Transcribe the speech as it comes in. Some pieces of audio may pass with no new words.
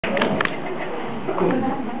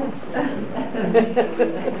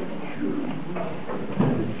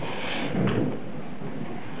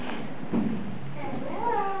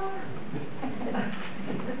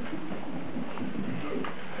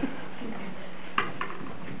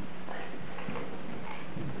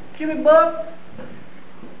Jimmy Buck?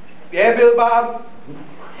 Yeah, Billy Bob?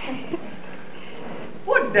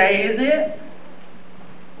 What day is it?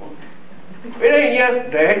 It ain't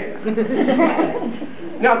yesterday.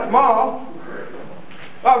 Not tomorrow.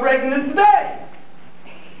 I reckon it's today.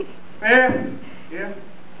 Yeah.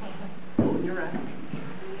 Oh, you're right.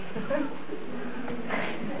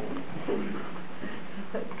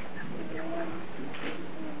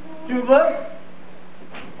 Jimmy Buck?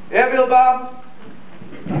 Yeah, Billy Bob?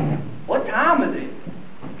 What time is it?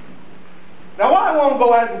 Now why I want to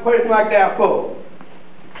go asking questions like that for?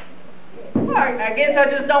 Well, I guess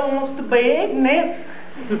I just don't want us to beg, and then...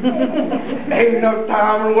 Ain't enough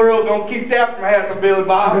time in the world gonna keep that from happening, Billy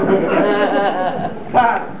Bob.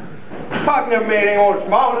 Talking to a man ain't on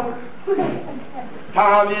smaller.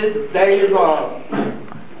 Time is, day is long.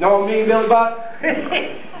 Know what I mean, Billy Bob?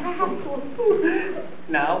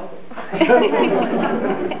 No.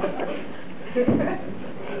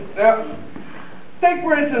 Now, take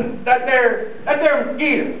for instance that there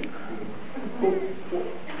mosquito.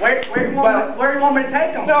 Where do you want me to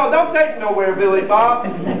take them? No, don't take it nowhere, Billy Bob.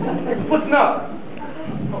 Listen up.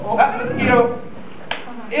 That mosquito,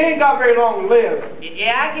 it ain't got very long to live.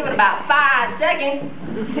 Yeah, I give it about 5 seconds.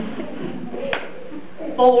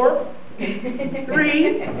 4,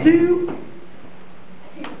 3, 2,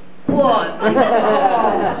 1.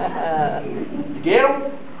 Get him?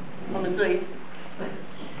 Let me see.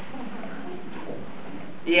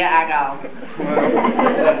 Yeah, I got him.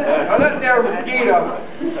 Now that there mosquito,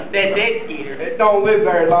 That dead skeeter. it don't live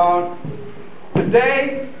very long.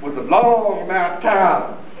 Today was a long amount of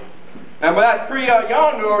time. Now by that tree out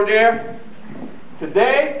yonder over there,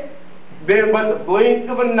 today been but the blink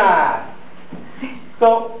of an eye.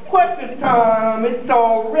 So question time, it's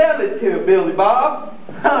all relative, Billy Bob.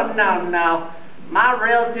 Oh, no. My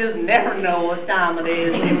relatives never know what time it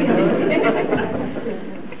is.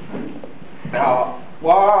 Now,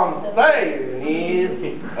 what I'm saying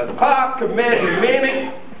is, a clock can measure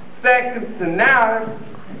minutes, seconds, and hours.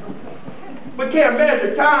 We can't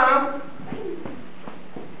measure time.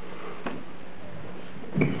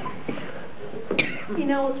 You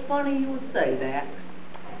know, it's funny you would say that,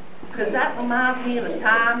 because that reminds me of the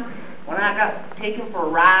time when I got taken for a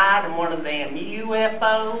ride in one of them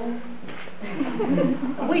UFOs.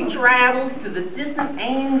 We traveled to the distant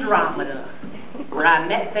Andromeda, where I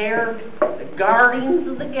met there the Guardians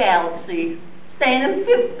of the Galaxy, standing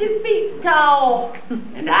 50 feet tall,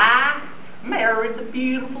 and I married the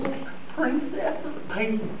beautiful Princess of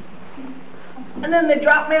Peace. And then they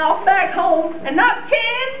dropped me off back home, and not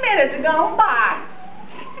 10 minutes had gone by.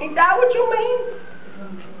 Ain't that what you mean?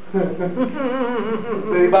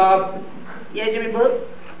 Billy Bob, Yeah, Jimmy Buck?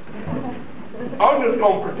 I'm just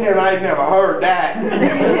going to pretend I ain't never heard that.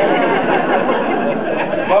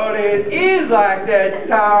 But it is like that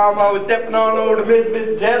time I was stepping on over to Miss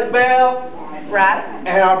Jezebel. Right.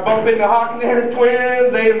 And I bumped into Hawking and her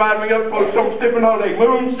twins. They invited me up for some sipping on their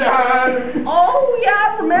moonshine. Oh, yeah,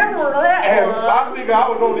 I remember that And one. I figured I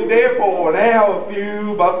was only there for an hour or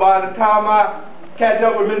few, but by the time I catch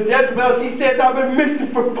up with Miss Jezebel, she said I've been missing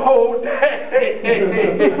for 4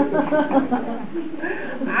 days.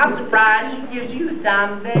 I'm surprised she gives you the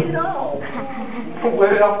time of day at all.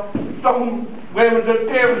 Well, some women just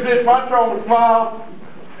tell me this, my trauma smile.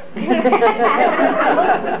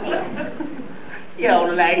 You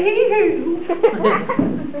lady-hoo.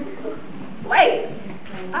 Wait,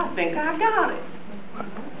 I think I got it.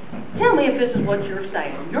 Tell me if this is what you're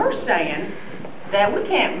saying. You're saying that we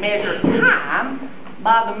can't measure time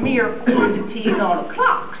by the mere quantities on a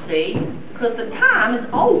clock, see? Because the time is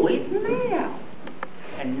always now.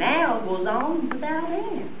 And now goes on without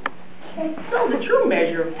end. So the true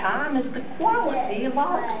measure of time is the quality of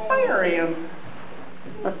our experience.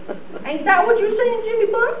 Ain't that what you're saying, Jimmy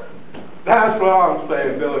Buck? That's what I'm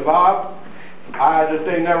saying, Billy Bob. I just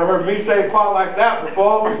ain't never heard me say quite like that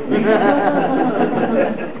before.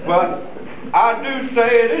 But I do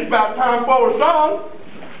say it is about time for a song.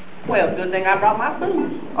 Well, good thing I brought my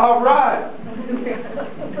food. All right.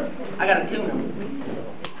 I got a tuna.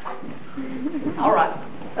 All right.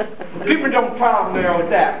 Keep it on time there with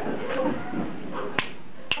that.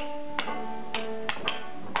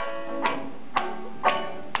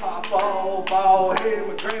 Ball, hit him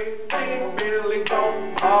with great thing, Billy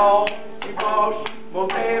don't fall. He falls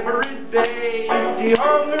most every day. He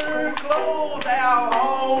hunger clothes out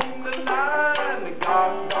on the line. The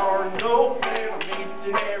gosh darn no,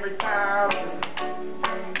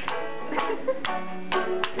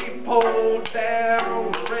 goes down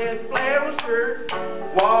on the red flannel shirt,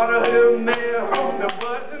 water milk on the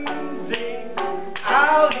button jeans.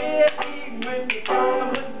 I'll get even with the son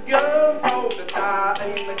of a gun for the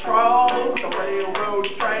tie in the cross the railroad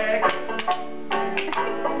track.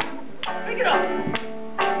 Pick it up.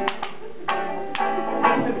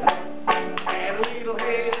 Had a little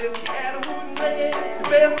head and had a wooden leg, the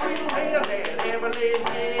best little hand that ever laid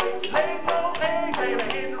eggs. Laid no eggs and a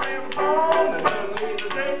hen around the barn, another little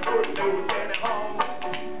day for the nose at home.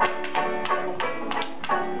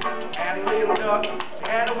 Had a little duck,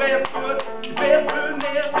 had a wet foot, the best foot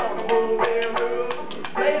nest on the whole railroad.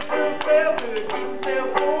 Played foot well to keep himself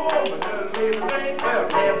warm, another little day, well,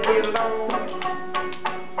 left it alone.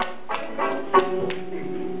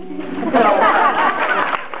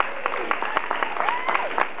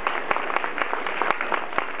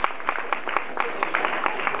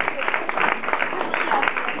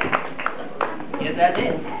 Yes, I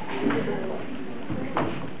did.